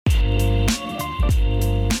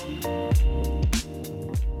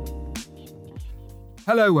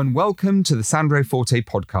Hello and welcome to the Sandro Forte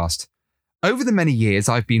podcast. Over the many years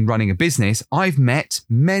I've been running a business, I've met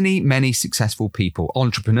many successful people,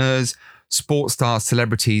 entrepreneurs, sports stars,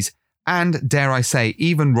 celebrities, and dare I say,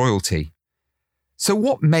 even royalty. So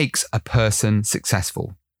what makes a person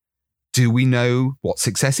successful? Do we know what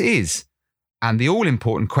success is? And the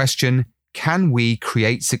all-important question, can we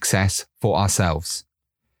create success for ourselves?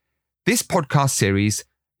 This podcast series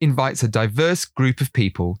invites a diverse group of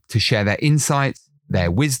people to share their insights, their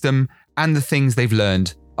wisdom, and the things they've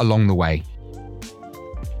learned along the way.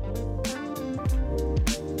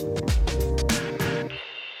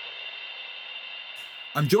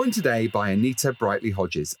 I'm joined today by Anita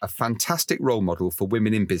Brightley-Hodges, a fantastic role model for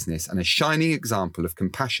women in business and a shining example of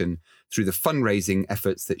compassion through the fundraising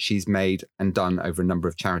efforts that she's made and done over a number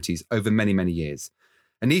of charities over many years.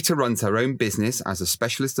 Anita runs her own business as a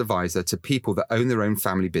specialist advisor to people that own their own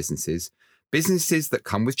family businesses that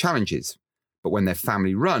come with challenges. But when they're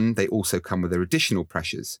family run, they also come with their additional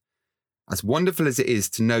pressures. As wonderful as it is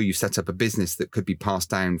to know you set up a business that could be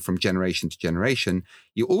passed down from generation to generation,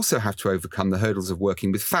 you also have to overcome the hurdles of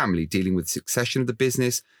working with family, dealing with succession of the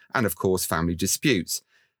business, and of course, family disputes.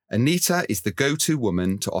 Anita is the go-to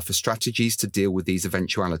woman to offer strategies to deal with these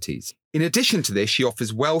eventualities. In addition to this, she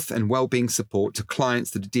offers wealth and well-being support to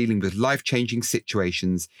clients that are dealing with life-changing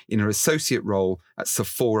situations in her associate role at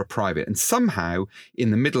Sephora Private. And somehow,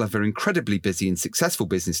 in the middle of her incredibly busy and successful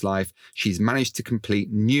business life, she's managed to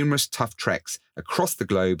complete numerous tough treks across the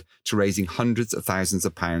globe to raising hundreds of thousands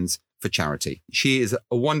of pounds for charity. She is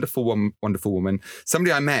a wonderful woman,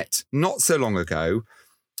 somebody I met not so long ago.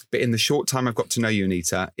 But in the short time I've got to know you,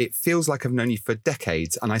 Anita, it feels like I've known you for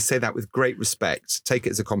decades. And I say that with great respect. Take it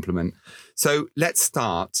as a compliment. So let's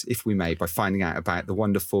start, if we may, by finding out about the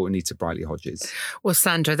wonderful Anita Brightley-Hodges. Well,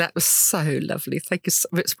 Sandra, that was so lovely. Thank you.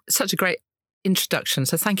 It's such a great introduction.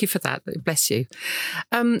 So thank you for that. Bless you.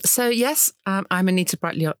 Yes, I'm Anita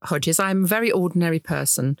Brightley-Hodges. I'm a very ordinary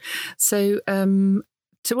person. So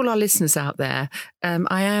to all our listeners out there,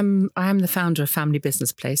 I am the founder of Family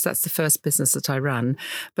Business Place. That's the first business that I run.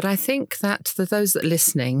 But I think that for those that are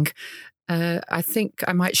listening, I think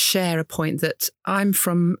I might share a point that I'm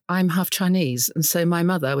half Chinese. And so my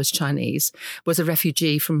mother was Chinese, was a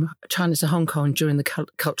refugee from China to Hong Kong during the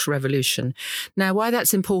Cultural Revolution. Now, why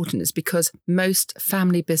that's important is because most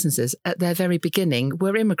family businesses at their very beginning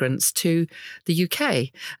were immigrants to the UK.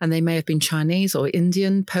 And they may have been Chinese or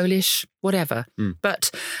Indian, Polish, whatever.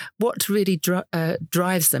 But what really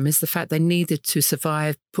drives them is the fact they needed to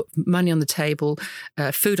survive, put money on the table,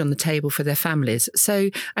 food on the table for their families. So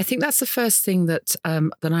I think that's the first thing that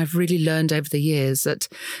I've really learned over the years, that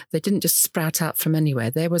they didn't just sprout out from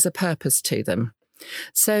anywhere. There was a purpose to them.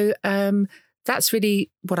 So that's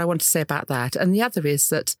really what I want to say about that. And the other is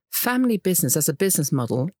that family business as a business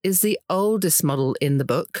model is the oldest model in the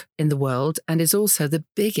book, in the world, and is also the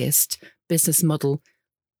biggest business model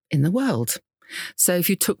in the world. So if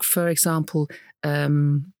you took, for example,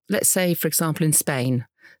 let's say, for example, in Spain,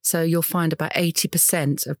 so you'll find about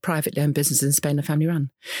 80% of privately owned businesses in Spain are family run.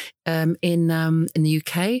 In the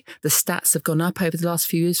UK, the stats have gone up over the last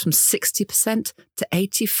few years from 60% to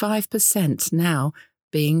 85% now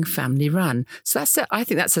being family run. So I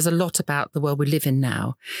think that says a lot about the world we live in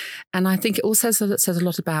now. And I think it also says a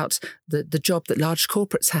lot about the job that large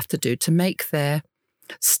corporates have to do to make their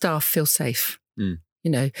staff feel safe.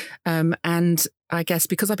 And I guess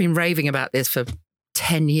because I've been raving about this for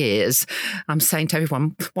 10 years, I'm saying to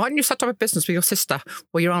everyone, why don't you set up a business with your sister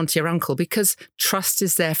or your auntie or uncle? Because trust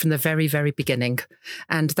is there from the very, very beginning.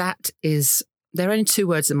 And there are only two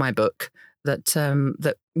words in my book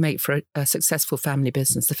that make for a successful family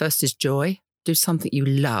business. The first is joy, do something you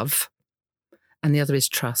love. And the other is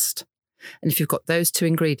trust. And if you've got those two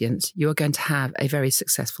ingredients, you are going to have a very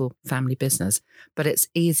successful family business. But it's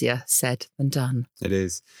easier said than done. It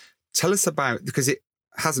is. Tell us about, because it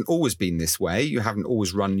hasn't always been this way. You haven't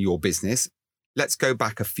always run your business. Let's go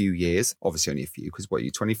back a few years. Obviously only a few, because what are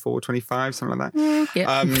you, 24, 25, something like that?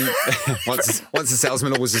 Yeah. Once a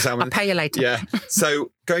salesman, always a salesman. I'll pay you later. Yeah.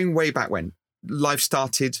 So going way back when, life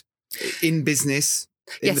started in business,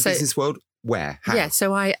 business world, where? How? Yeah,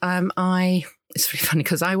 so it's really funny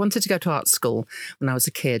because I wanted to go to art school when I was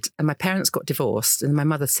a kid, and my parents got divorced, and my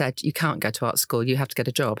mother said, you can't go to art school, you have to get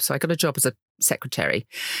a job. So I got a job as a secretary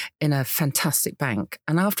in a fantastic bank.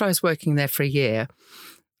 And after I was working there for a year,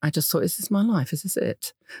 I just thought, is this my life? Is this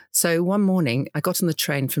it? So one morning I got on the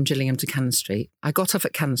train from Gillingham to Cannon Street. I got off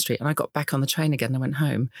at Cannon Street and I got back on the train again and I went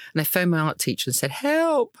home. And I phoned my art teacher and said,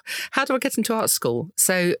 help, how do I get into art school?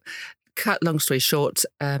 So cut long story short,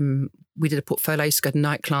 we did a portfolio. I used to go to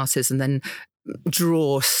night classes and then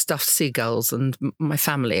draw stuffed seagulls and my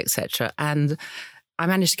family, etc. And I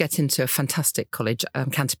managed to get into a fantastic college,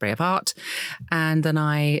 Canterbury of Art, and then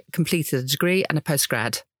I completed a degree and a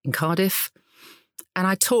postgrad in Cardiff. And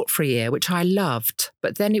I taught for a year, which I loved.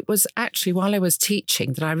 But then it was actually while I was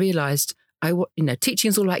teaching that I realised, teaching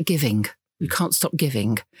is all about giving. You can't stop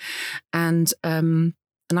giving. And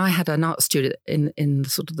I had an art student in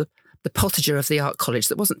sort of the potager of the art college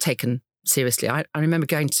that wasn't taken seriously. I remember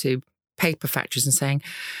going to paper factories and saying,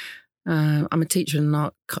 I'm a teacher in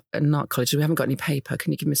an art college. We haven't got any paper.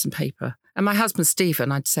 Can you give me some paper? And my husband, Stephen,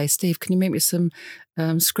 I'd say, Steve, can you make me some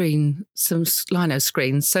lino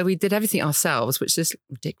screens? So we did everything ourselves, which is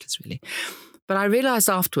ridiculous, really. But I realised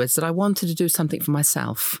afterwards that I wanted to do something for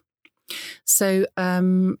myself. So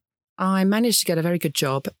I managed to get a very good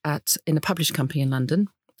job in a publishing company in London.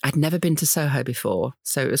 I'd never been to Soho before,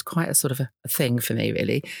 so it was quite a sort of a thing for me,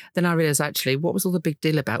 really. Then I realised, actually, what was all the big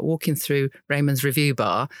deal about walking through Raymond's Review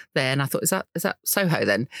Bar there? And I thought, is that Soho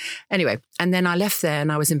then? Anyway, and then I left there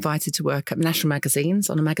and I was invited to work at national magazines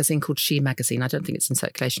on a magazine called She Magazine. I don't think it's in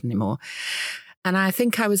circulation anymore. And I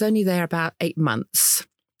think I was only there about 8 months.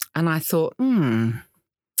 And I thought,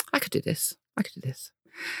 I could do this.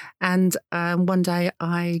 And one day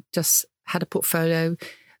I just had a portfolio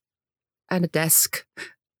and a desk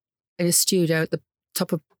in a studio at the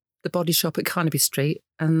top of the Body Shop at Carnaby Street.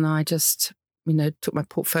 And I just, took my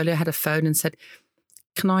portfolio, had a phone and said,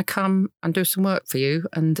 can I come and do some work for you?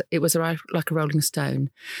 And it was like a rolling stone.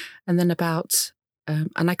 And then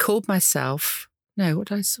and I called myself, what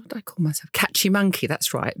did I call myself? Catchy Monkey,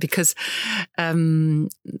 that's right. Because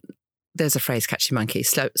there's a phrase, catchy monkey,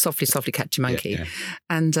 softly, catchy monkey. Yeah.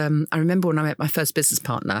 And I remember when I met my first business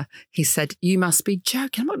partner, he said, you must be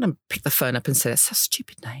joking. I'm not going to pick the phone up and say, that's a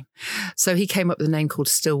stupid name. So he came up with a name called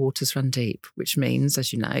Still Waters Run Deep, which means,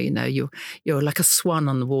 as you know, you're like a swan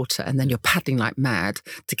on the water and then you're paddling like mad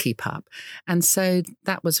to keep up. And so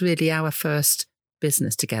that was really our first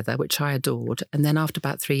business together, which I adored. And then after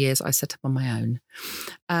about 3 years, I set up on my own.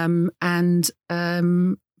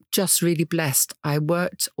 Just really blessed. I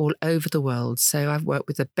worked all over the world. So I've worked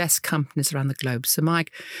with the best companies around the globe. So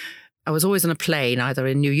I was always on a plane, either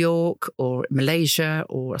in New York or Malaysia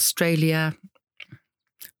or Australia,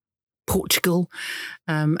 Portugal.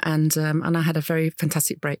 And I had a very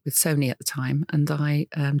fantastic break with Sony at the time. And I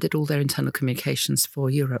did all their internal communications for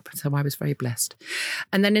Europe. So I was very blessed.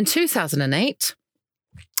 And then in 2008,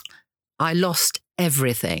 I lost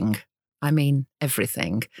everything. I mean,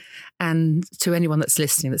 everything. And to anyone that's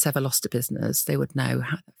listening that's ever lost a business, they would know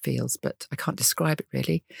how that feels, but I can't describe it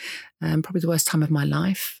really. Probably the worst time of my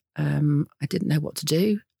life. I didn't know what to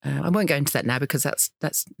do. I won't go into that now because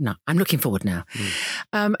no, I'm looking forward now.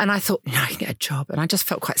 And I thought, I can get a job. And I just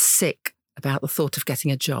felt quite sick about the thought of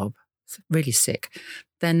getting a job. Really sick.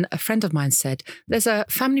 Then a friend of mine said, there's a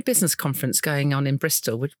family business conference going on in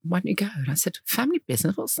Bristol. Why don't you go? And I said, family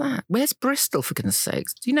business? What's that? Where's Bristol, for goodness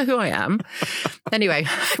sakes? Do you know who I am? Anyway,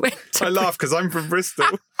 I laugh because I'm from Bristol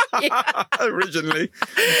originally.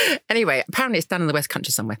 Anyway, apparently it's down in the West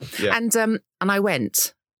Country somewhere. Yeah. And I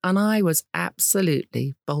went. And I was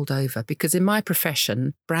absolutely bowled over because in my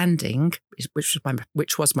profession, branding,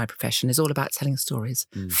 which was my profession, is all about telling stories,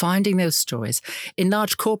 finding those stories. In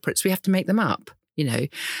large corporates, we have to make them up,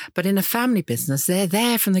 but in a family business, they're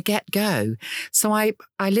there from the get-go. So I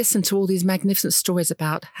listened to all these magnificent stories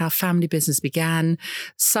about how family business began.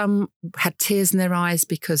 Some had tears in their eyes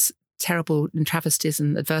because terrible travesties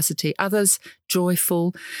and adversity, others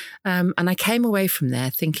joyful. And I came away from there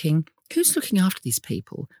thinking, who's looking after these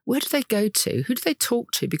people? Where do they go to? Who do they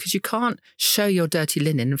talk to? Because you can't show your dirty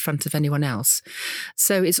linen in front of anyone else.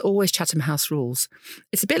 So it's always Chatham House rules.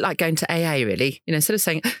 It's a bit like going to AA, really. Instead of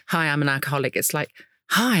saying, hi, I'm an alcoholic, it's like,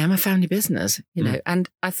 hi, I'm a family business, And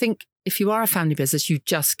I think if you are a family business, you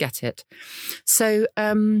just get it. So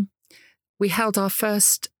we held our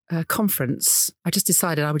first conference. I just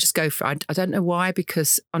decided I would just go for it. I don't know why,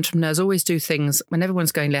 because entrepreneurs always do things when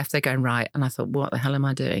everyone's going left, they're going right. And I thought, what the hell am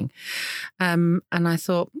I doing? And I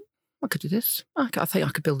thought, I could do this. I think I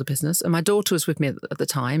could build a business. And my daughter was with me at the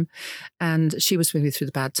time, and she was with me through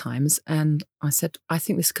the bad times. And I said, I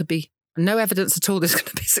think this could be no evidence at all this is going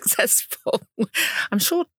to be successful. I'm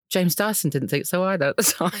sure James Dyson didn't think so either at the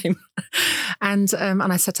time. And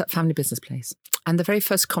I set up Family Business Place. And the very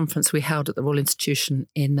first conference we held at the Royal Institution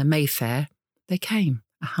in Mayfair, they came.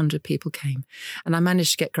 100 people came. And I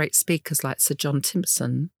managed to get great speakers like Sir John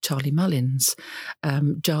Timpson, Charlie Mullins,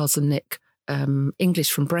 Giles and Nick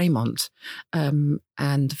English from Braemont,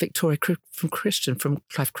 and Victoria from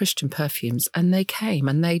Clive Christian Perfumes. And they came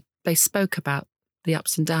and they spoke about the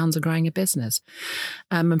ups and downs of growing a business.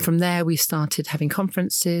 And from there, we started having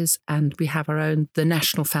conferences, and we have the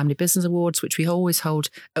National Family Business Awards, which we always hold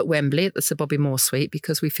at Wembley at the Sir Bobby Moore Suite,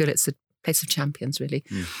 because we feel it's a place of champions, really.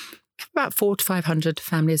 About 400 to 500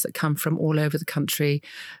 families that come from all over the country.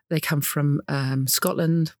 They come from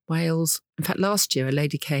Scotland, Wales. In fact, last year, a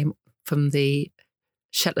lady came from the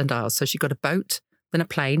Shetland Isles. So she got a boat, then a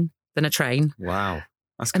plane, then a train. Wow.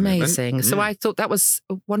 That's amazing. So I thought that was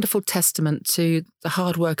a wonderful testament to the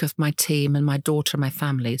hard work of my team and my daughter and my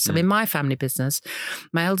family. So in my family business,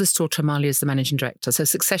 my eldest daughter, Amalia, is the managing director. So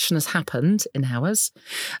succession has happened in ours.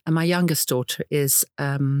 And my youngest daughter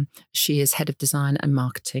she is head of design and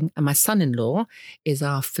marketing. And my son-in-law is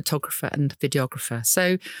our photographer and videographer.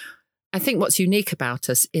 So I think what's unique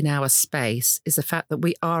about us in our space is the fact that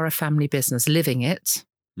we are a family business living it.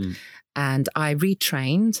 And I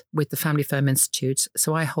retrained with the Family Firm Institute.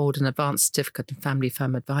 So I hold an advanced certificate in family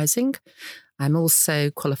firm advising. I'm also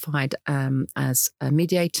qualified as a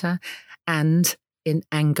mediator and in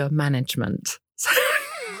anger management.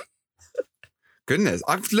 Goodness,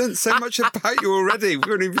 I've learned so much about you already.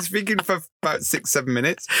 We've only been speaking for about 6-7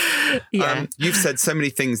 minutes. Yeah. You've said so many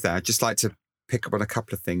things there. I'd just like to pick up on a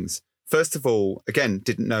couple of things. First of all, again,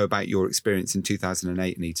 didn't know about your experience in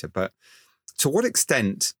 2008, Anita, but to what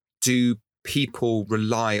extent do people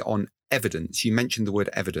rely on evidence? You mentioned the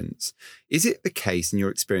word evidence. Is it the case in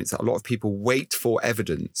your experience that a lot of people wait for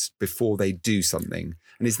evidence before they do something?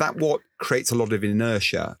 And is that what creates a lot of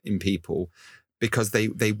inertia in people? Because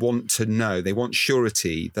they want to know, they want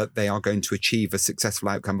surety that they are going to achieve a successful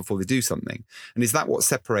outcome before they do something. And is that what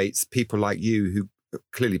separates people like you who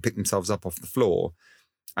clearly picked themselves up off the floor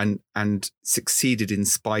and succeeded in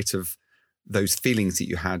spite of those feelings that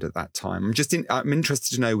you had at that time? I'm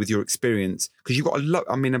interested to know with your experience, because you've got a lot.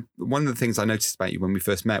 I mean, one of the things I noticed about you when we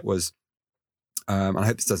first met was, and I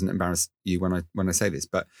hope this doesn't embarrass you when I say this,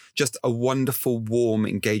 but just a wonderful, warm,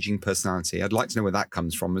 engaging personality. I'd like to know where that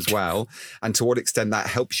comes from as well, and to what extent that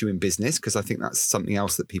helps you in business, because I think that's something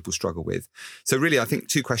else that people struggle with. So really, I think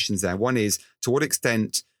 2 questions there. One is, to what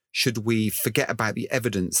extent should we forget about the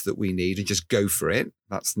evidence that we need and just go for it?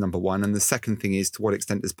 That's number one. And the second thing is, to what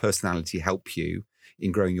extent does personality help you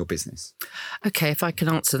in growing your business? Okay, if I can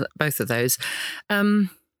answer both of those.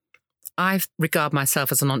 I regard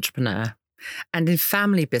myself as an entrepreneur. And in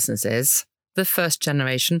family businesses, the first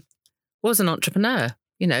generation was an entrepreneur,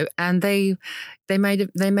 and they may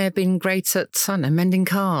have been great at, I don't know, mending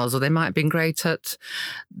cars, or they might have been great at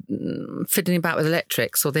fiddling about with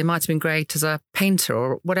electrics, or they might have been great as a painter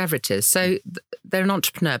or whatever it is. So they're an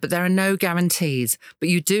entrepreneur, but there are no guarantees. But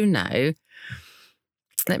you do know,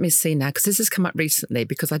 let me see now, because this has come up recently,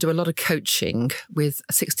 because I do a lot of coaching with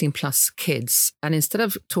 16 plus kids. And instead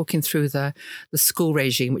of talking through the school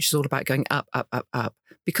regime, which is all about going up, up, up, up,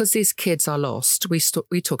 because these kids are lost, we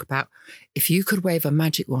talk about, if you could wave a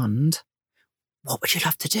magic wand, what would you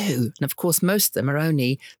love to do? And of course, most of them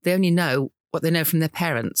they only know what they know from their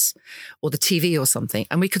parents or the TV or something.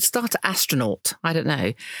 And we could start at astronaut, I don't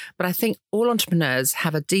know. But I think all entrepreneurs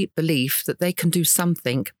have a deep belief that they can do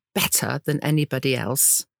something better than anybody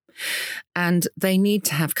else. And they need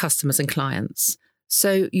to have customers and clients.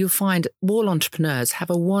 So you'll find all entrepreneurs have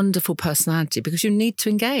a wonderful personality, because you need to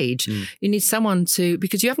engage. You need someone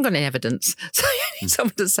because you haven't got any evidence. So you need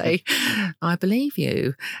someone to say, I believe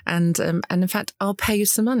you. And in fact, I'll pay you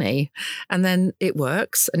some money. And then it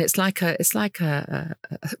works. And it's like a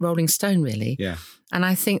rolling stone, really. Yeah. And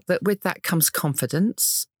I think that with that comes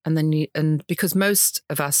confidence. And then because most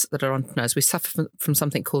of us that are entrepreneurs, we suffer from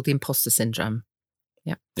something called the imposter syndrome.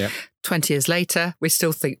 Yeah. 20 years later, we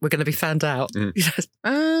still think we're going to be found out. 20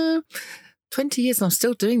 years and I'm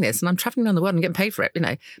still doing this, and I'm traveling around the world and getting paid for it.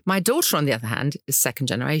 My daughter, on the other hand, is second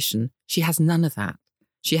generation. She has none of that.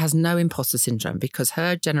 She has no imposter syndrome, because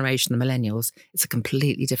her generation, the millennials, it's a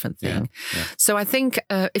completely different thing. Yeah. So I think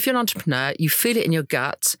if you're an entrepreneur, you feel it in your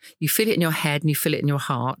gut, you feel it in your head, and you feel it in your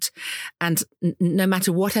heart. And no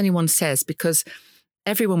matter what anyone says, because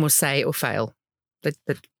everyone will say it will fail. They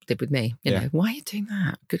did with me, why are you doing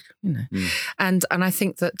that? Good, And I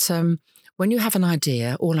think that when you have an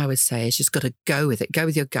idea, all I would say is just got to go with it. Go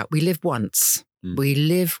with your gut. We live once. We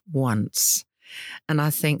live once. And I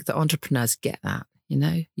think that entrepreneurs get that.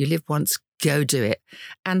 You live once, go do it.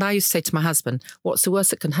 And I used to say to my husband, what's the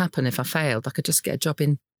worst that can happen if I failed? I could just get a job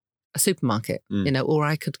in a supermarket, or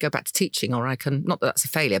I could go back to teaching, or I can, not that that's a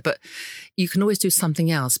failure, but you can always do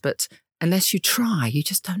something else. But unless you try, you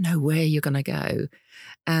just don't know where you're going to go.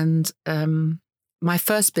 And my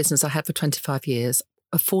first business I had for 25 years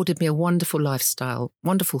afforded me a wonderful lifestyle,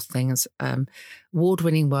 wonderful things,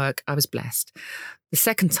 award-winning work. I was blessed. The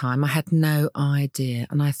second time I had no idea.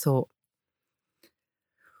 And I thought,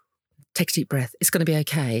 take a deep breath. It's going to be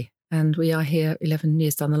okay. And we are here 11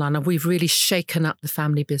 years down the line, and we've really shaken up the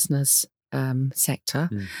family business sector.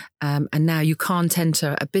 And now you can't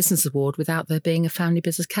enter a business award without there being a family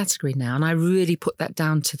business category now. And I really put that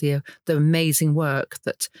down to the amazing work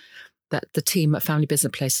that the team at Family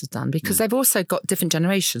Business Place has done, because they've also got different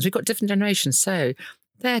generations. We've got different generations. So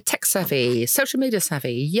they're tech savvy, social media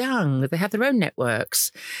savvy, young, they have their own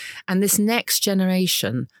networks. And this next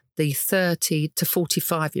generation, the 30 to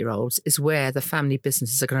 45-year-olds, is where the family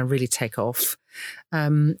businesses are going to really take off.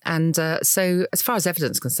 So as far as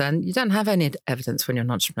evidence is concerned, you don't have any evidence when you're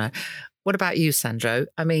an entrepreneur. What about you, Sandro?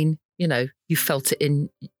 I mean, you felt it in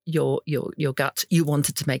your gut. You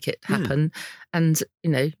wanted to make it happen. And,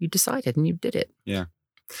 you decided and you did it. Yeah.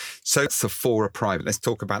 So Sephora Private, let's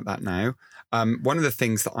talk about that now. One of the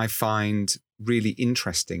things that I find really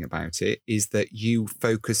interesting about it is that you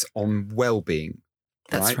focus on well-being.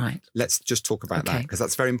 That's right. Let's just talk about that, because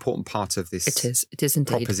that's a very important part of this. It is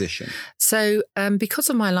indeed. Proposition. So because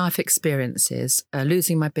of my life experiences,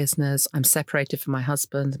 losing my business, I'm separated from my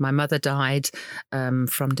husband. My mother died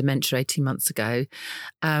from dementia 18 months ago.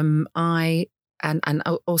 And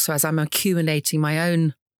also as I'm accumulating my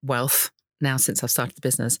own wealth now since I've started the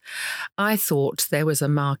business, I thought there was a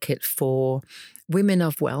market for women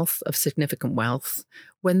of wealth, of significant wealth,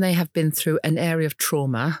 when they have been through an area of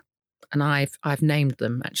trauma. And I've named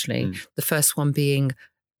them, actually. The first one being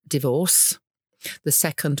divorce. The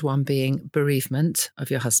second one being bereavement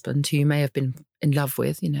of your husband, who you may have been in love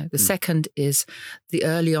with. The second is the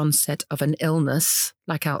early onset of an illness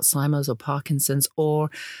like Alzheimer's or Parkinson's, or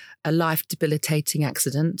a life-debilitating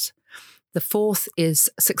accident. The fourth is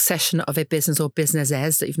succession of a business or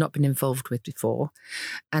businesses that you've not been involved with before.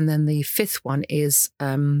 And then the fifth one is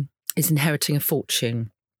inheriting a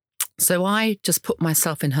fortune. So I just put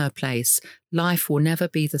myself in her place. Life will never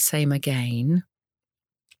be the same again.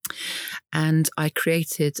 And I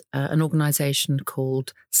created an organisation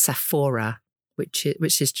called Sephora, which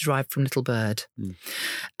is derived from little bird.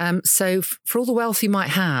 So for all the wealth you might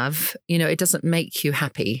have, it doesn't make you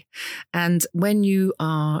happy. And when you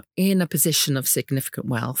are in a position of significant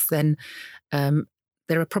wealth, then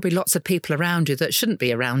there are probably lots of people around you that shouldn't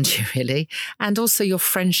be around you, really. And also your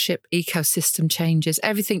friendship ecosystem changes,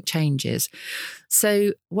 everything changes.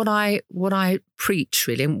 So what I preach,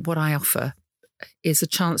 really, and what I offer is a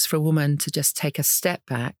chance for a woman to just take a step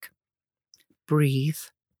back, breathe,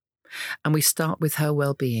 and we start with her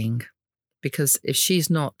well-being. Because if she's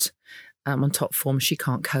not on top form, she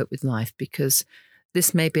can't cope with life, because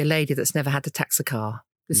this may be a lady that's never had to tax a car.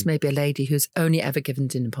 This may be a lady who's only ever given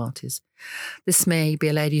dinner parties. This may be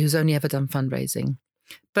a lady who's only ever done fundraising.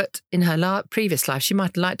 But in her previous life, she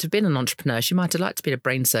might have liked to have been an entrepreneur. She might have liked to be a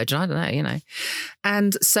brain surgeon. I don't know,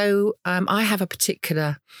 And so I have a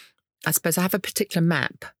particular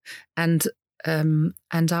map. And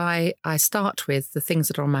I start with the things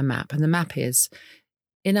that are on my map. And the map is,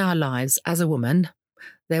 in our lives as a woman,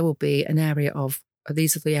 there will be an area of,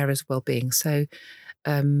 these are the areas of well-being. So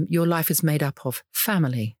your life is made up of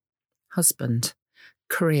family, husband,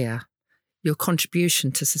 career, your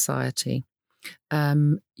contribution to society,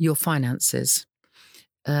 your finances,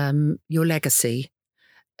 your legacy,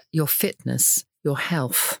 your fitness, your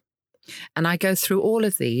health. And I go through all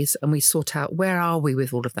of these and we sort out, where are we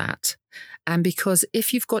with all of that? And because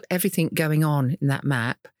if you've got everything going on in that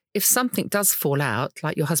map, if something does fall out,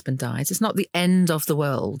 like your husband dies, it's not the end of the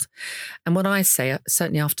world. And what I say,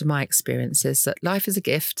 certainly after my experience, is that life is a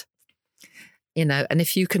gift, and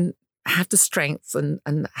if you can have the strength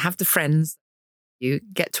and have the friends, you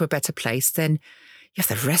get to a better place, then you have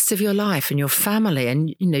the rest of your life and your family,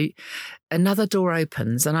 and, another door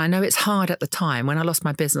opens. And I know it's hard at the time. When I lost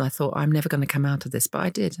my business, I thought, I'm never going to come out of this, but I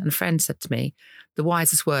did. And a friend said to me, the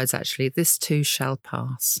wisest words, actually, this too shall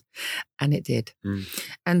pass. And it did.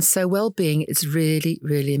 And so well-being is really,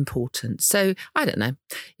 really important. So I don't know,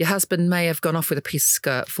 your husband may have gone off with a piece of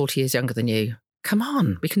skirt 40 years younger than you. Come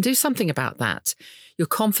on, we can do something about that. Your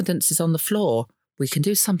confidence is on the floor. We can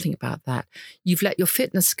do something about that. You've let your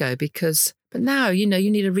fitness go but now, you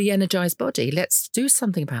need a re-energized body. Let's do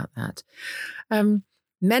something about that.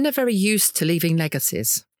 Men are very used to leaving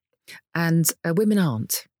legacies, and women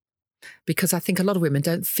aren't. Because I think a lot of women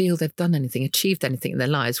don't feel they've done anything, achieved anything in their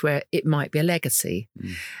lives where it might be a legacy.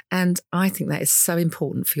 And I think that is so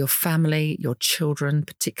important for your family, your children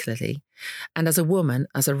particularly, and as a woman,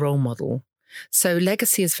 as a role model. So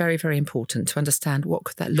legacy is very, very important to understand what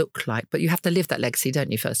could that look like. But you have to live that legacy,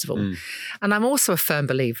 don't you, first of all? And I'm also a firm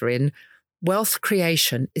believer in wealth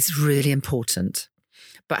creation is really important.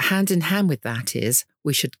 But hand in hand with that is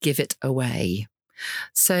we should give it away.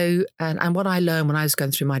 So, and what I learned when I was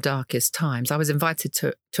going through my darkest times, I was invited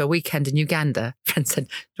to a weekend in Uganda. A friend said,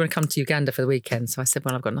 "Do you want to come to Uganda for the weekend?" So I said,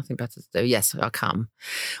 "Well, I've got nothing better to do. Yes, I'll come."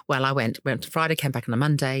 Well, I went on Friday, came back on a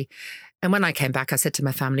Monday. And when I came back, I said to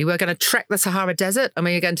my family, we're going to trek the Sahara Desert and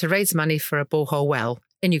we're going to raise money for a borehole well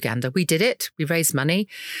in Uganda. We did it. We raised money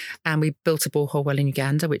and we built a borehole well in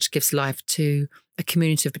Uganda, which gives life to a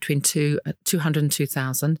community of between 200 and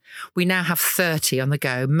 2,000. We now have 30 on the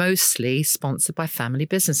go, mostly sponsored by family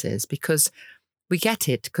businesses, because we get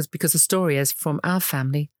it, because the story is from our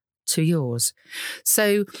family to yours.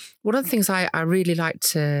 So one of the things I really like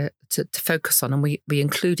to focus on, and we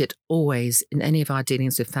include it always in any of our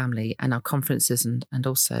dealings with family and our conferences and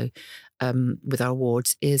also with our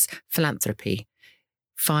awards, is philanthropy.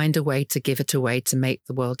 Find a way to give it away to make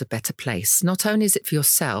the world a better place. Not only is it for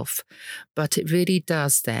yourself, but it really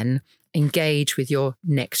does then engage with your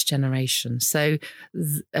next generation. So,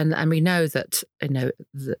 and we know that,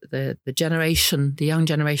 the generation, the young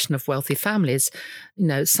generation of wealthy families,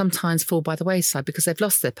 sometimes fall by the wayside because they've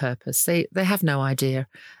lost their purpose. They have no idea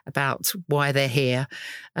about why they're here.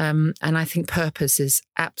 And I think purpose is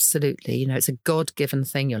absolutely, it's a God-given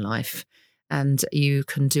thing, your life, and you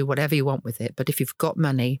can do whatever you want with it. But if you've got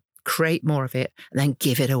money, create more of it and then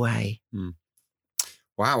give it away.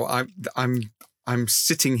 Wow. I'm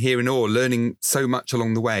sitting here in awe, learning so much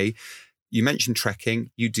along the way. You mentioned trekking.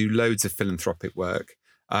 You do loads of philanthropic work.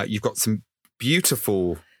 You've got some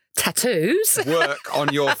beautiful tattoos work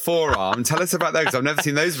on your forearm. Tell us about those. I've never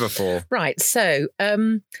seen those before. Right. So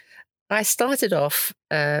I started off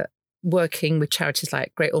working with charities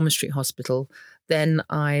like Great Ormond Street Hospital. Then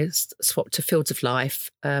I swapped to Fields of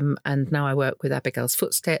Life, and now I work with Abigail's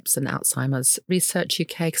Footsteps and Alzheimer's Research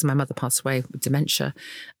UK, because my mother passed away with dementia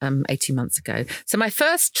 18 months ago. So my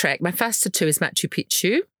first tattoo is Machu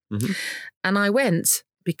Picchu. Mm-hmm. And I went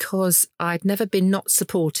because I'd never been not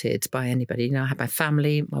supported by anybody. I had my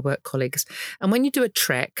family, my work colleagues. And when you do a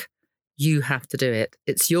trek, you have to do it.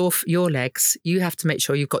 It's your legs. You have to make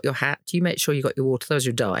sure you've got your hat. You make sure you've got your water, otherwise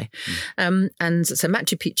you die. And so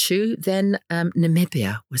Machu Picchu, then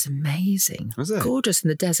Namibia was amazing. Was it? Gorgeous in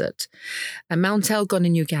the desert. And Mount Elgon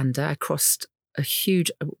in Uganda, I crossed a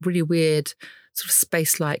really weird sort of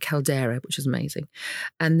space-like caldera, which was amazing.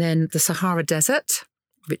 And then the Sahara Desert,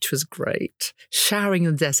 which was great. Showering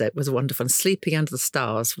in the desert was wonderful. And sleeping under the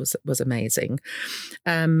stars was amazing.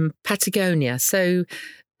 Patagonia. So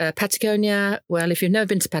Patagonia, well, if you've never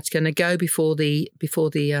been to Patagonia, go before the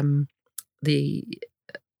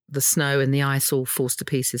snow and the ice all falls to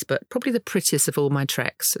pieces. But probably the prettiest of all my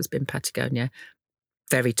treks has been Patagonia.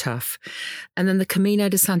 Very tough. And then the Camino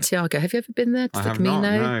de Santiago. Have you ever been there? I have not,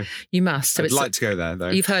 no. You must. So I'd like to go there, though.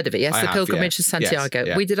 You've heard of it, yes? The Pilgrimage to Santiago. Yes,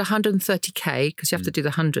 yeah. We did 130K because you have to do the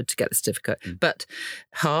 100 to get the certificate. But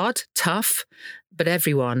hard, tough. But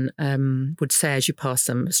everyone would say as you pass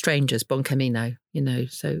them, strangers, bon camino,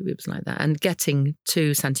 so it was like that. And getting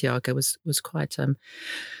to Santiago was quite, it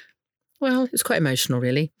was quite emotional,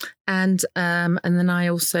 really. And then I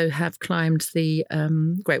also have climbed the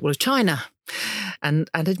Great Wall of China. And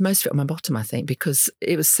I did most of it on my bottom, I think, because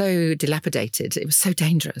it was so dilapidated. It was so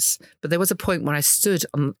dangerous. But there was a point where I stood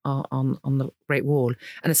on the Great Wall,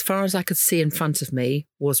 and as far as I could see in front of me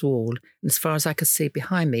was wall, and as far as I could see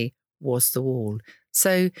behind me was the wall.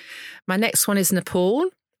 So my next one is Nepal.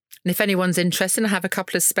 And if anyone's interested, I have a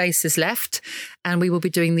couple of spaces left, and we will be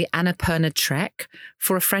doing the Annapurna Trek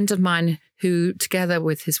for a friend of mine who, together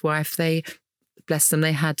with his wife, bless them,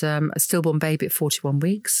 they had a stillborn baby at 41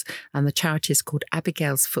 weeks, and the charity is called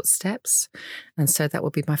Abigail's Footsteps. And so that will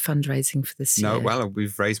be my fundraising for this year. No, well,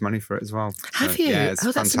 we've raised money for it as well. Have you? Yeah, it's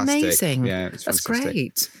that's fantastic. Amazing. Yeah, it's that's fantastic.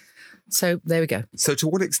 Great. So there we go. So to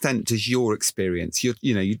what extent does your experience, you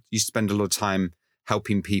spend a lot of time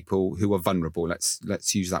helping people who are vulnerable,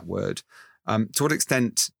 let's use that word. To what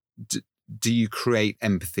extent do you create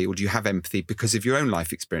empathy, or do you have empathy because of your own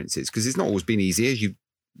life experiences? Because it's not always been easy, as you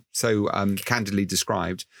so candidly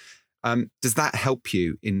described. Does that help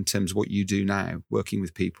you in terms of what you do now, working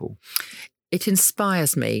with people? It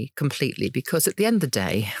inspires me completely, because at the end of the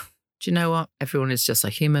day, do you know what? Everyone is just a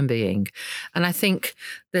human being. And I think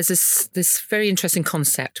there's this very interesting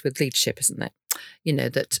concept with leadership, isn't there?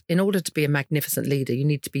 That in order to be a magnificent leader, you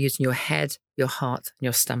need to be using your head, your heart, and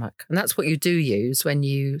your stomach. And that's what you do use when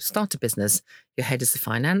you start a business. Your head is the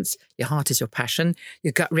finance, your heart is your passion,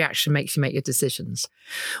 your gut reaction makes you make your decisions.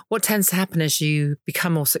 What tends to happen as you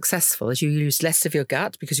become more successful is you use less of your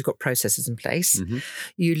gut because you've got processes in place. Mm-hmm.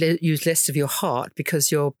 You use less of your heart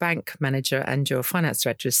because your bank manager and your finance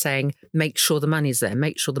director is saying, make sure the money's there,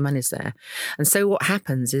 make sure the money's there. And so what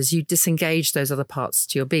happens is you disengage those other parts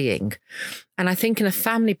to your being. And I think in a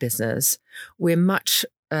family business, we're much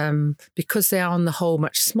because they are on the whole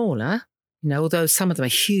much smaller, although some of them are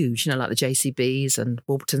huge, like the JCBs and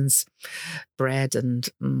Warburton's Bread and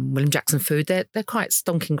William Jackson Food, they're quite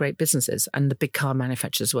stonking great businesses, and the big car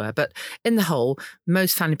manufacturers were. But in the whole,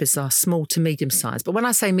 most family businesses are small to medium size. But when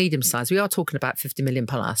I say medium size, we are talking about 50 million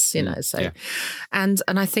plus, So, yeah. And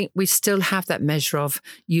I think we still have that measure of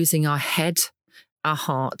using our head, our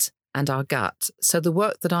heart, and our gut. So the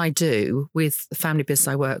work that I do with the family business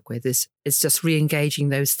I work with is just re-engaging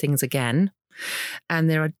those things again. And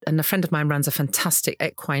a friend of mine runs a fantastic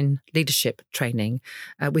equine leadership training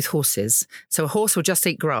with horses. So a horse will just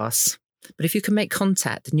eat grass, but if you can make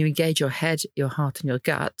contact and you engage your head, your heart, and your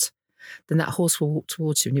gut, then that horse will walk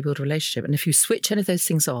towards you and you build a relationship. And if you switch any of those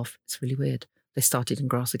things off, it's really weird. They start eating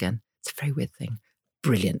grass again. It's a very weird thing.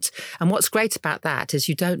 Brilliant. And what's great about that is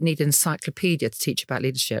you don't need an encyclopedia to teach about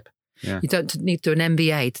leadership. Yeah. You don't need to do an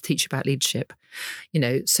MBA to teach about leadership,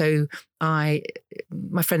 So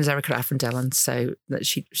my friend is Erica Affendell, and so that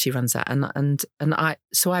she runs that,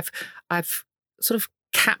 I've sort of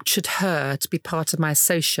captured her to be part of my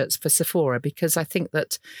associates for Sephora, because I think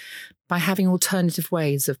that by having alternative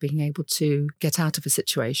ways of being able to get out of a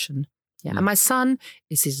situation. Yeah. And my son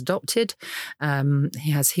is adopted.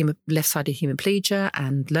 He has left-sided hemiplegia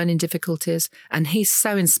and learning difficulties. And he's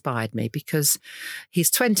so inspired me because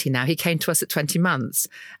he's 20 now. He came to us at 20 months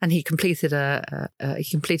and he completed a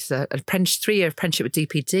 3-year apprenticeship with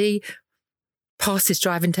DPD, passed his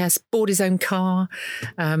driving test, bought his own car.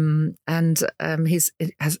 He's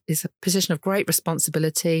a position of great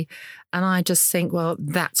responsibility. And I just think, well,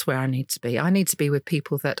 that's where I need to be. I need to be with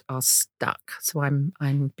people that are stuck. So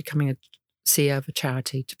I'm becoming a CEO of a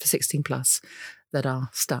charity for 16 plus that are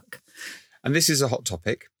stuck. And this is a hot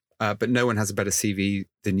topic, but no one has a better CV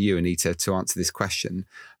than you, Anita, to answer this question.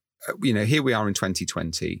 Here we are in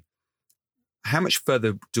 2020. How much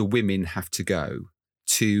further do women have to go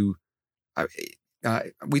to,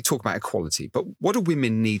 we talk about equality, but what do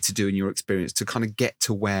women need to do in your experience to kind of get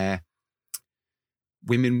to where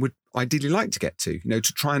women would ideally like to get to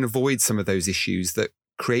try and avoid some of those issues that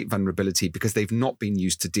create vulnerability because they've not been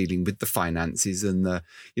used to dealing with the finances and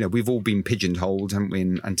we've all been pigeonholed, haven't we,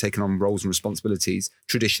 and taken on roles and responsibilities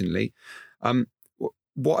traditionally.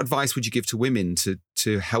 What advice would you give to women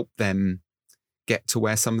to help them get to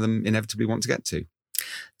where some of them inevitably want to get to?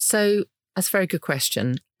 So that's a very good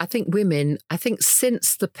question. I think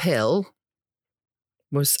since the pill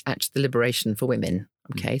was actually the liberation for women.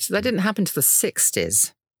 Okay. So that didn't happen to the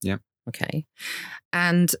 60s. Yeah. Okay.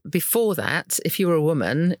 And before that, if you were a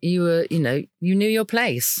woman, you were, you knew your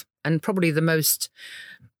place, and probably the most,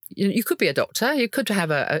 you could be a doctor, you could have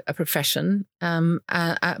a profession,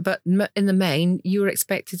 but in the main, you were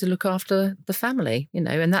expected to look after the family,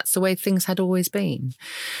 and that's the way things had always been.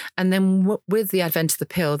 And then with the advent of the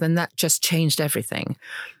pill, then that just changed everything.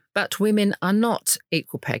 But women are not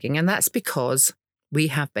equal pegging, and that's because we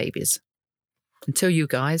have babies. Until you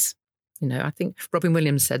guys, I think Robin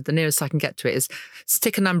Williams said the nearest I can get to it is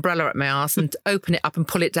stick an umbrella at my arse and open it up and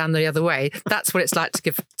pull it down the other way. That's what it's like to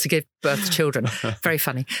give birth to children. Very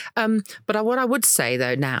funny. But what I would say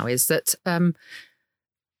though now is that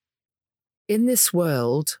in this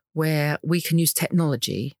world where we can use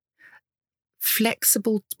technology,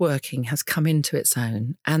 flexible working has come into its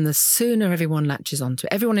own, and the sooner everyone latches onto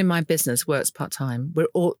it. Everyone in my business works part-time.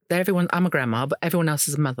 I'm a grandma, but everyone else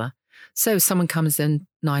is a mother. So someone comes in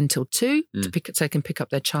 9 till 2 so they can pick up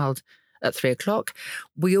their child at 3 o'clock.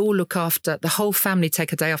 We all look after, the whole family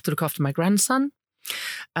take a day off to look after my grandson.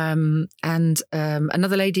 Another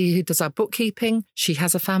lady who does our bookkeeping, she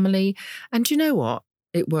has a family. And you know what?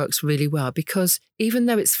 It works really well because even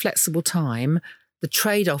though it's flexible time, the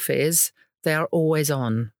trade-off is they are always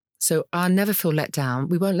on. So I never feel let down.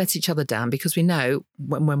 We won't let each other down because we know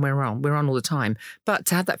when we're on all the time. But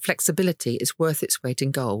to have that flexibility is worth its weight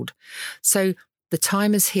in gold. So the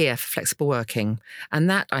time is here for flexible working. And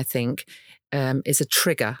that, I think, is a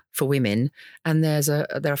trigger for women. And there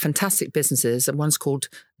are fantastic businesses, and one's called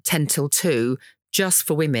 10 till 2, just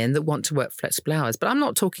for women that want to work flexible hours. But I'm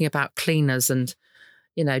not talking about cleaners and,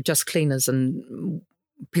 just cleaners and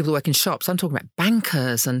people who work in shops. I'm talking about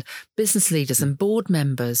bankers and business leaders and board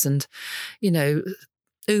members and,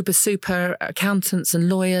 uber super accountants and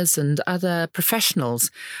lawyers and other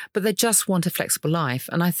professionals, but they just want a flexible life.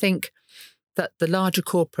 And I think that the larger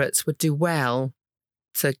corporates would do well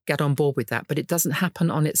to get on board with that, but it doesn't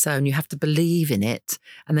happen on its own. You have to believe in it,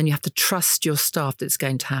 and then you have to trust your staff that it's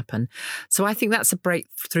going to happen. So I think that's a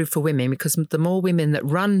breakthrough for women, because the more women that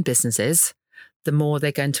run businesses, the more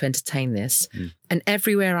they're going to entertain this. And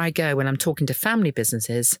everywhere I go, when I'm talking to family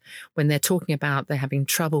businesses, when they're talking about they're having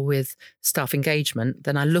trouble with staff engagement,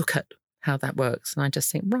 then I look at how that works and I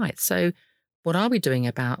just think, right, so what are we doing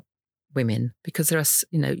about women? Because there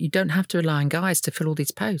are, you don't have to rely on guys to fill all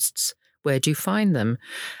these posts. Where do you find them?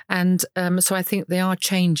 And so I think they are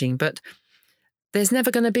changing, but there's never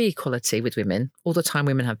going to be equality with women. All the time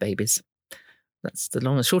women have babies. That's the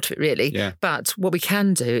long and short of it, really. Yeah. But what we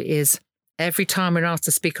can do is every time we're asked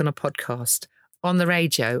to speak on a podcast, on the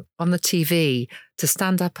radio, on the TV, to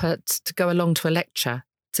stand up to go along to a lecture,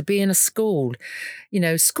 to be in a school.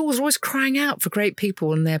 Schools are always crying out for great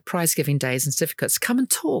people on their prize-giving days and certificates. Come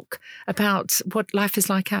and talk about what life is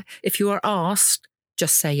like. If you are asked,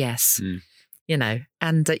 just say yes,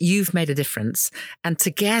 and that you've made a difference. And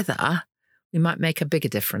together, we might make a bigger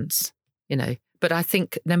difference, But I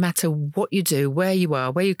think no matter what you do, where you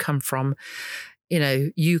are, where you come from,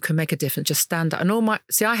 you can make a difference. Just stand up. And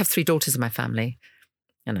I have 3 daughters in my family,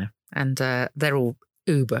 and they're all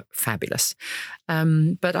uber fabulous.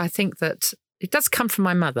 But I think that it does come from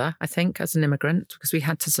my mother, I think, as an immigrant, because we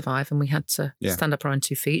had to survive and we had to stand up on our own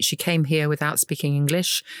 2 feet. She came here without speaking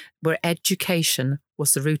English, where education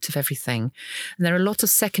was the root of everything. And there are a lot of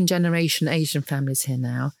second-generation Asian families here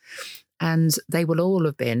now, and they will all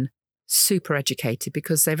have been super educated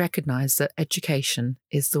because they recognise that education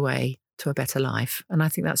is the way to a better life. And I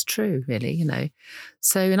think that's true, really,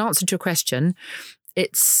 So in answer to your question, I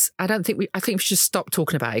think we should just stop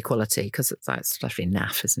talking about equality, because that's really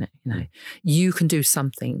naff, isn't it? You can do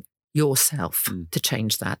something yourself to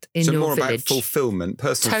change that in your more village. About fulfillment,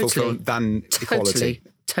 personal fulfillment than equality.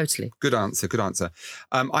 Totally. Good answer.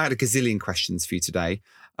 I had a gazillion questions for you today,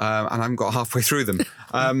 and I haven't got halfway through them.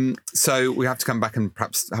 So we have to come back and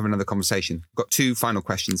perhaps have another conversation. I've got 2 final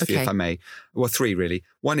questions for you, if I may. Well, 3 really.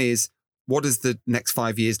 One is, what does the next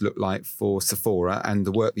 5 years look like for Sephora and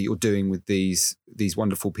the work that you're doing with these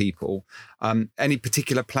wonderful people? Any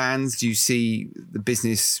particular plans? Do you see the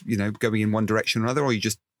business, going in one direction or another, or are you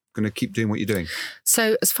just going to keep doing what you're doing?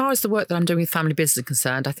 So as far as the work that I'm doing with family business is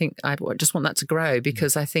concerned, I think I just want that to grow,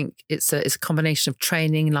 because I think it's a combination of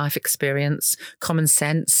training, life experience, common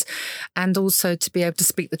sense, and also to be able to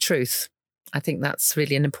speak the truth. I think that's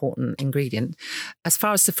really an important ingredient. As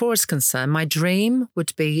far as Sephora is concerned, my dream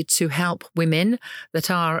would be to help women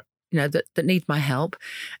that are, that need my help,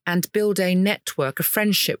 and build a network, a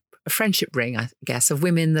friendship ring, I guess, of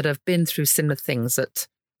women that have been through similar things, that,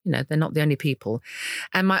 they're not the only people.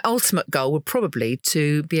 And my ultimate goal would probably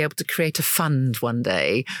to be able to create a fund one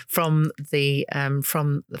day from the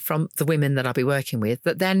women that I'll be working with,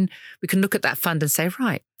 that then we can look at that fund and say,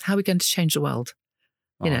 right, how are we going to change the world?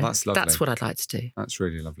 That's lovely. That's what I'd like to do. That's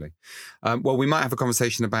really lovely. Well, we might have a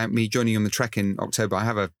conversation about me joining you on the trek in October. I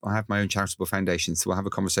have my own charitable foundation, so we'll have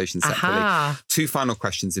a conversation separately. Aha. 2 final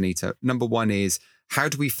questions, Anita. Number 1 is, how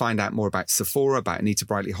do we find out more about Sephora, about Anita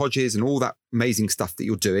Brightley-Hodges, and all that amazing stuff that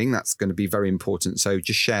you're doing? That's going to be very important. So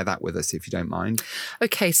just share that with us, if you don't mind.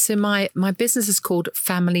 Okay, so my business is called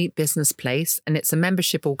Family Business Place, and it's a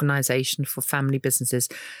membership organisation for family businesses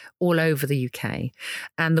all over the UK.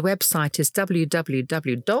 And the website is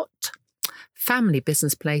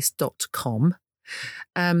www.familybusinessplace.com.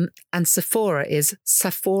 And Sephora is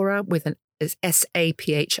Sephora is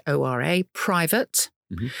SAPHORA, private.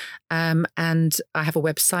 Mm-hmm. And I have a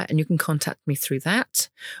website, and you can contact me through that,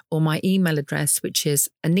 or my email address, which is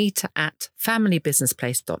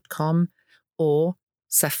anita@familybusinessplace.com, or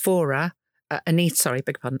Sephora,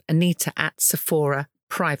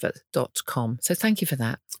 Anita@sephoraprivate.com. So thank you for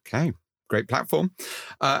that. Okay, great platform.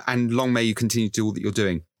 And long may you continue to do all that you're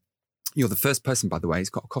doing. You're the first person, by the way, who's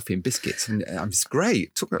got coffee and biscuits, and it's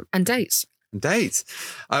great. And dates.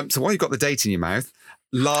 So while you've got the date in your mouth,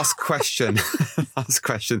 last question.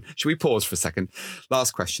 Should we pause for a second?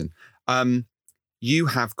 Last question. You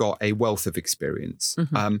have got a wealth of experience,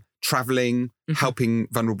 traveling, helping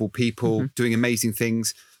vulnerable people, doing amazing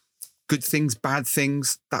things, good things, bad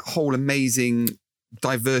things, that whole amazing,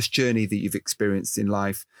 diverse journey that you've experienced in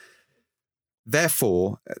life.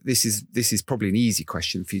 Therefore, this is probably an easy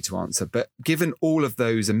question for you to answer, but given all of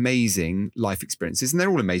those amazing life experiences, and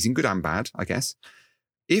they're all amazing, good and bad, I guess,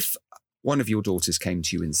 if one of your daughters came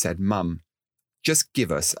to you and said, Mum, just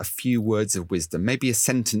give us a few words of wisdom, maybe a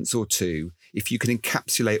sentence or 2, if you can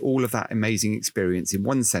encapsulate all of that amazing experience in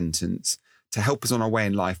one sentence, to help us on our way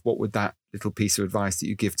in life, what would that little piece of advice that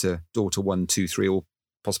you give to daughter 1, 2, 3, or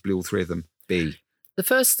possibly all three of them be? The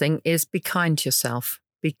first thing is be kind to yourself.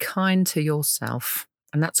 Be kind to yourself.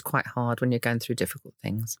 And that's quite hard when you're going through difficult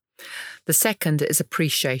things. The second is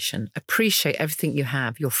appreciation. Appreciate everything you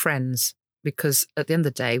have, your friends, because at the end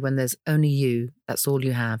of the day, when there's only you, that's all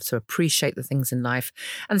you have. So appreciate the things in life.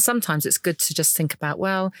 And sometimes it's good to just think about,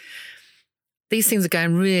 well, these things are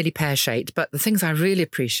going really pear-shaped, but the things I really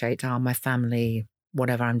appreciate are my family,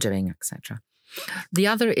 whatever I'm doing, etc. The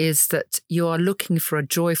other is that you are looking for a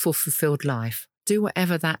joyful, fulfilled life. Do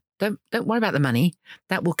whatever that, don't worry about the money,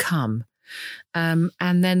 that will come. And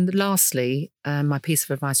then lastly, my piece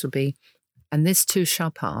of advice would be, and this too shall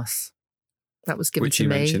pass. That was given to me.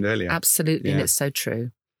 Which you mentioned earlier. Absolutely, yeah. And it's so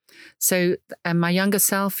true. So my younger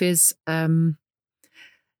self is, I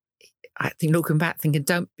think looking back, thinking,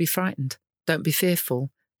 don't be frightened. Don't be fearful.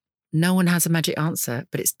 No one has a magic answer,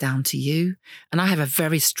 but it's down to you. And I have a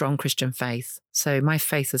very strong Christian faith. So my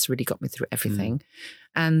faith has really got me through everything.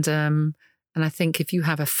 And I think if you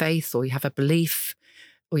have a faith or you have a belief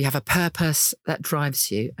or you have a purpose, that drives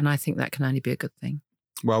you. And I think that can only be a good thing.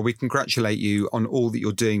 Well, we congratulate you on all that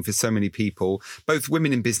you're doing for so many people, both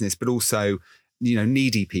women in business, but also,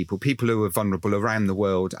 needy people who are vulnerable around the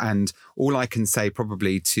world. And all I can say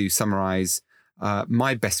probably to summarize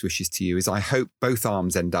my best wishes to you is I hope both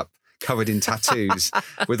arms end up covered in tattoos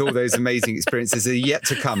with all those amazing experiences that are yet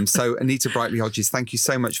to come. So Anita Brightley-Hodges, thank you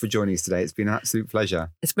so much for joining us today. It's been an absolute pleasure.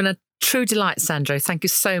 It's been a true delight, Sandro. Thank you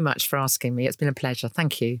so much for asking me. It's been a pleasure.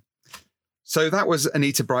 Thank you. So that was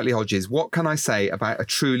Anita Brightley-Hodges. What can I say about a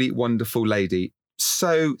truly wonderful lady?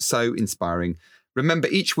 So inspiring. Remember,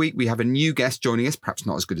 each week we have a new guest joining us, perhaps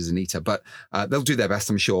not as good as Anita, but they'll do their best,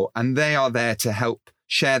 I'm sure. And they are there to help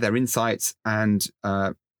share their insights and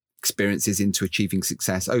experiences into achieving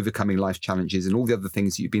success, overcoming life challenges, and all the other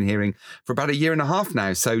things that you've been hearing for about 1.5 years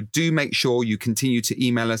now. So do make sure you continue to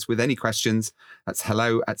email us with any questions. That's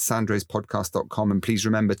hello@sandrospodcast.com. And please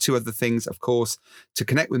remember 2 other things, of course, to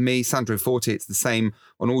connect with me, Sandro Forte. It's the same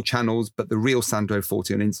on all channels, but the real Sandro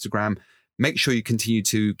Forte on Instagram. Make sure you continue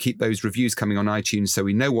to keep those reviews coming on iTunes so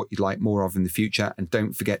we know what you'd like more of in the future. And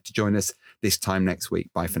don't forget to join us this time next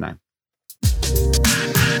week. Bye for now.